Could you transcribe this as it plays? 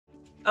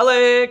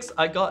Alex,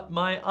 I got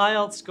my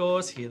IELTS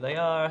scores. Here they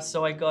are.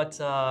 So I got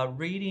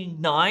reading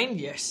 9.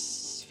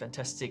 Yes,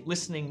 fantastic.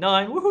 Listening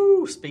 9.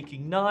 Woohoo.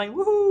 Speaking 9.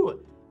 Woohoo.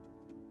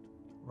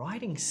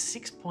 Writing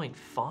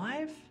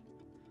 6.5?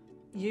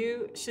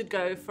 You should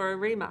go for a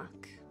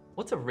remark.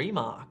 What's a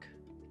remark?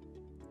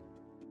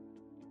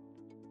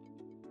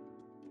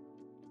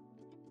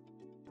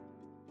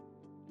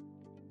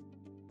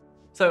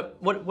 So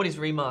what is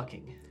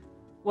remarking?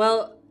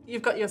 Well,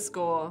 you've got your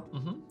score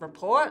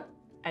report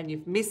and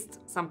you've missed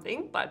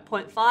something by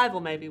 0.5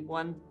 or maybe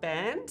 1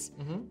 band,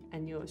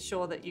 and you're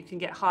sure that you can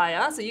get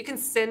higher. So you can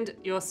send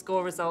your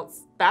score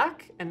results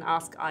back and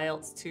ask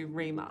IELTS to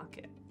remark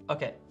it.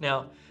 Okay,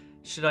 now,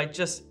 should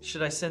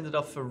I send it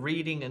off for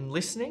reading and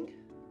listening?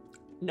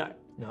 No.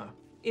 No.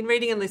 In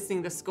reading and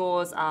listening, the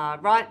scores are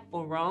right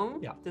or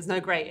wrong. Yeah. There's no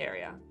grey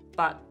area.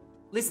 But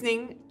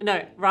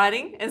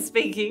writing and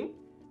speaking,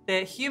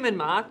 they're human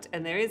marked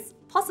and there is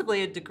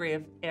possibly a degree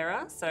of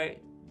error. So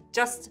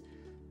just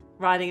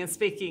writing and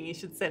speaking, you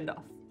should send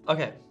off.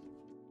 Okay.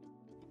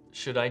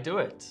 Should I do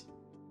it?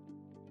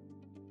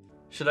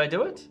 Should I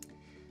do it?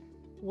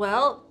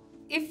 Well,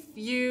 if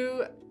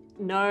you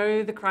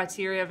know the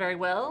criteria very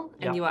well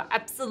and you are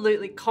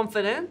absolutely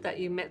confident that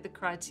you met the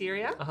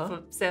criteria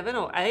for 7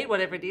 or 8,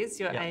 whatever it is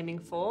you're aiming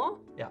for,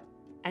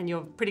 and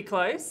you're pretty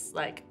close,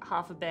 like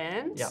half a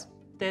band,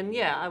 then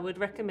yeah, I would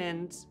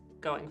recommend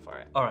going for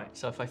it. All right,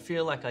 so if I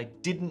feel like I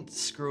didn't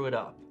screw it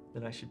up,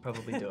 then I should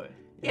probably do it.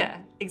 Yeah,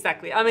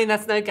 exactly. I mean,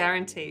 that's no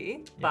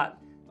guarantee, but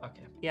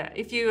okay. Yeah,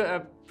 if you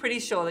are pretty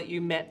sure that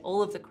you met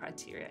all of the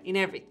criteria in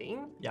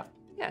everything, yeah,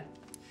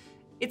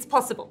 it's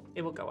possible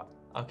it will go up.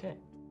 Okay.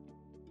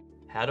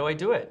 How do I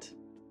do it?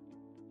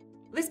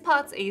 This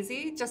part's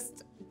easy.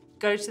 Just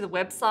go to the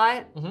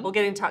website or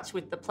get in touch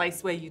with the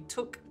place where you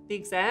took the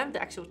exam,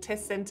 the actual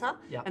test centre,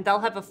 and they'll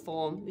have a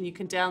form and you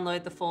can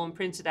download the form,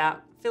 print it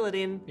out, fill it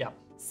in,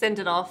 send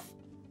it off,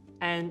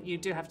 and you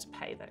do have to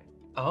pay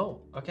though.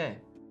 Oh, okay.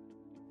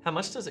 How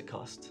much does it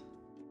cost?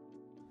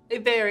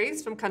 It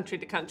varies from country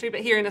to country,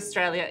 but here in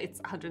Australia,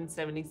 it's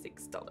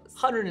 $176.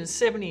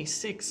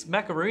 176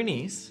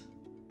 macaroonies.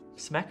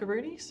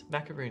 Smackaroonies?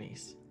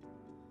 Macaroonies.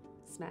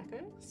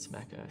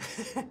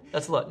 Smackos.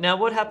 That's a lot. Now,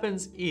 what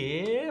happens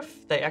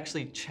if they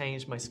actually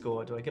change my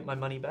score? Do I get my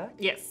money back?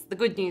 Yes, the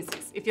good news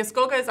is if your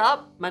score goes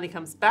up, money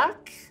comes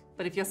back.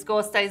 But if your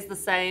score stays the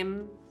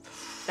same,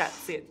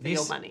 that's it for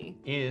your money.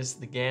 This is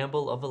the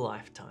gamble of a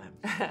lifetime.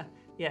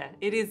 Yeah,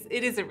 it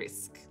is a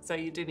risk. So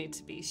you do need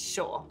to be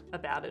sure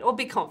about it or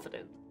be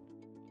confident.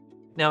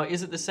 Now,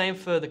 is it the same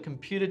for the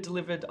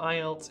computer-delivered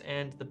IELTS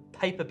and the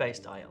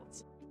paper-based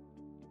IELTS?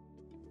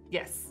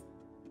 Yes.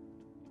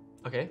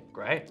 Okay,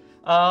 great.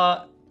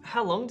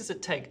 How long does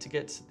it take to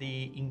get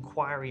the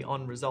inquiry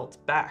on results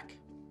back?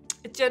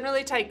 It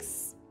generally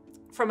takes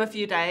from a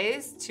few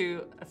days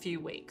to a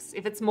few weeks.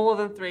 If it's more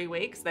than 3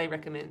 weeks, they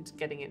recommend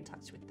getting in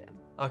touch with them.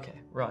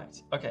 Okay,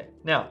 right. Okay,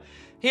 now,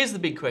 here's the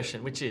big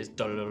question, which is,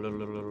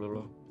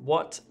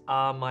 what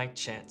are my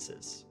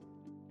chances?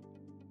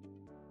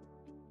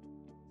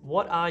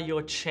 What are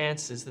your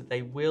chances that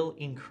they will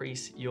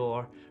increase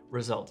your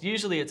result?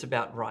 Usually it's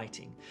about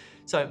writing.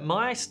 So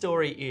my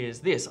story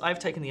is this: I've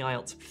taken the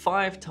IELTS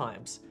 5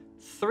 times.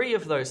 3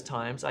 of those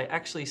times I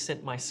actually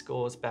sent my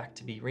scores back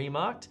to be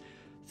remarked.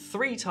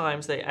 3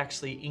 times they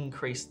actually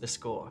increased the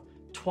score.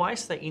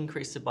 Twice they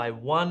increased it by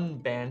 1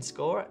 band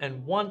score,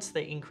 and once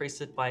they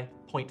increased it by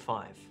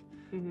 0.5.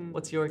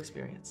 What's your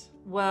experience?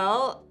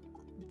 Well,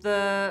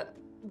 the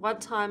one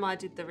time I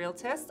did the real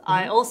test,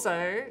 I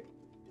also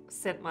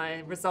sent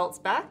my results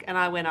back and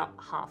I went up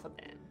half a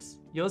band.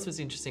 Yours was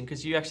interesting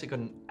because you actually got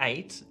an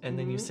 8 and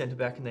then you sent it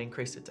back and they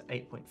increased it to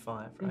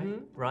 8.5,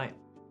 right? Right.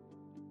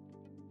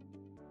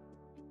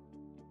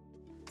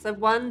 So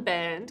 1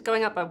 band,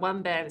 going up by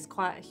 1 band is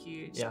quite a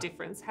huge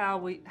difference. How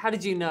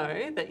did you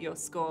know that your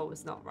score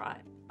was not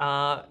right?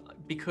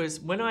 Because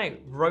when I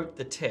wrote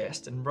the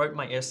test and wrote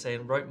my essay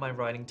and wrote my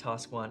writing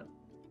task 1,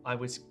 I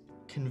was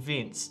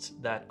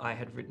convinced that I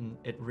had written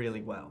it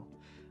really well.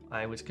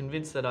 I was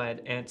convinced that I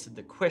had answered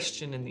the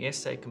question in the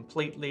essay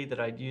completely, that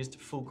I'd used a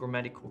full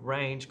grammatical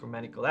range,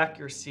 grammatical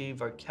accuracy,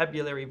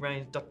 vocabulary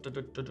range,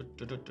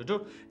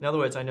 In other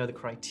words, I know the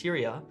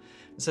criteria.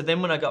 And so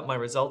then when I got my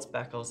results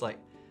back, I was like,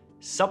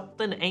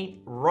 something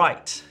ain't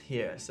right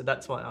here. So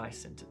that's why I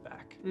sent it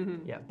back.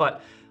 Yeah,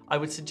 but I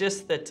would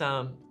suggest that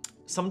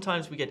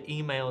sometimes we get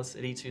emails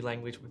at E2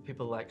 Language with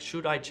people like,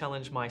 should I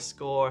challenge my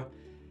score?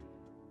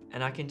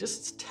 And I can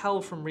just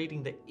tell from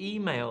reading the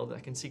email that I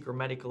can see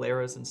grammatical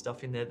errors and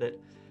stuff in there that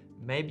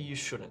maybe you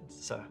shouldn't.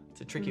 So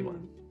it's a tricky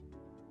one.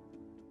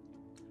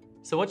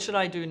 So what should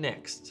I do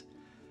next?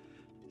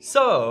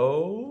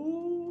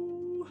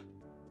 So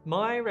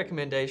my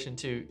recommendation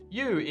to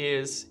you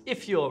is,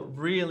 if you're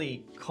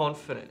really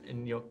confident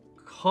and you're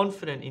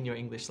confident in your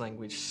English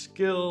language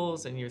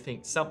skills and you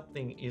think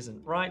something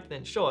isn't right,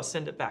 then sure,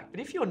 send it back. But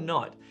if you're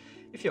not,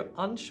 if you're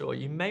unsure,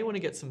 you may want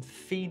to get some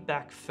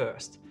feedback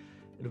first.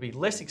 It'll be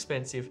less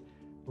expensive,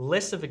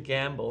 less of a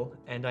gamble,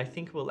 and I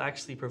think will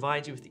actually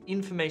provide you with the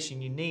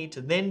information you need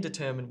to then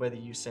determine whether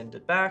you send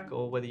it back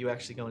or whether you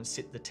actually go and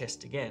sit the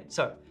test again.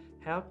 So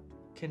how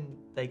can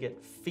they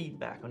get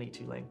feedback on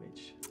E2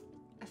 language?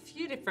 A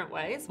few different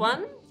ways.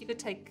 One, you could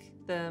take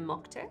the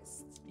mock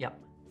test. Yep.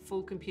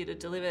 Full computer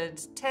delivered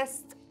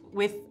test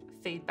with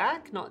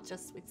feedback, not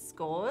just with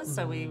scores.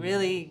 So we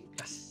really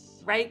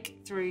rake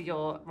through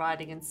your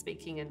writing and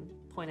speaking and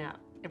point out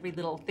every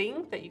little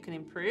thing that you can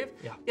improve.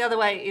 Yeah. The other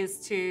way is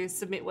to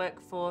submit work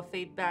for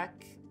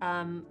feedback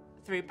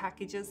through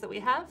packages that we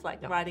have,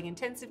 like writing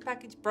intensive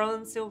package,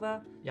 bronze,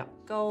 silver,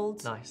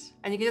 gold. Nice.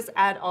 And you can just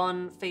add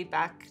on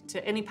feedback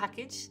to any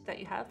package that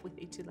you have with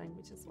E2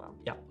 language as well.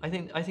 Yeah, I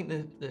think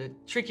the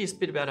trickiest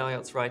bit about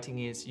IELTS writing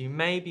is you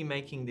may be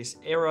making this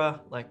error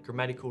like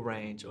grammatical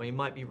range, or you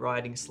might be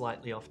writing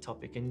slightly off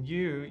topic, and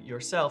you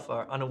yourself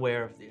are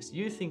unaware of this.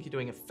 You think you're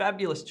doing a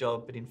fabulous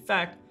job, but in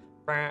fact,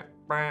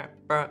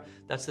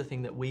 that's the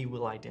thing that we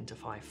will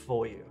identify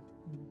for you.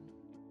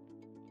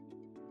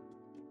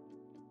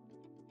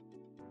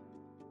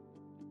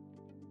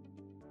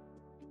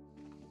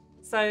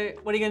 So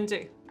what are you going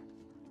to do?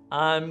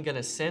 I'm going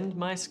to send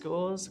my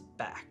scores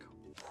back.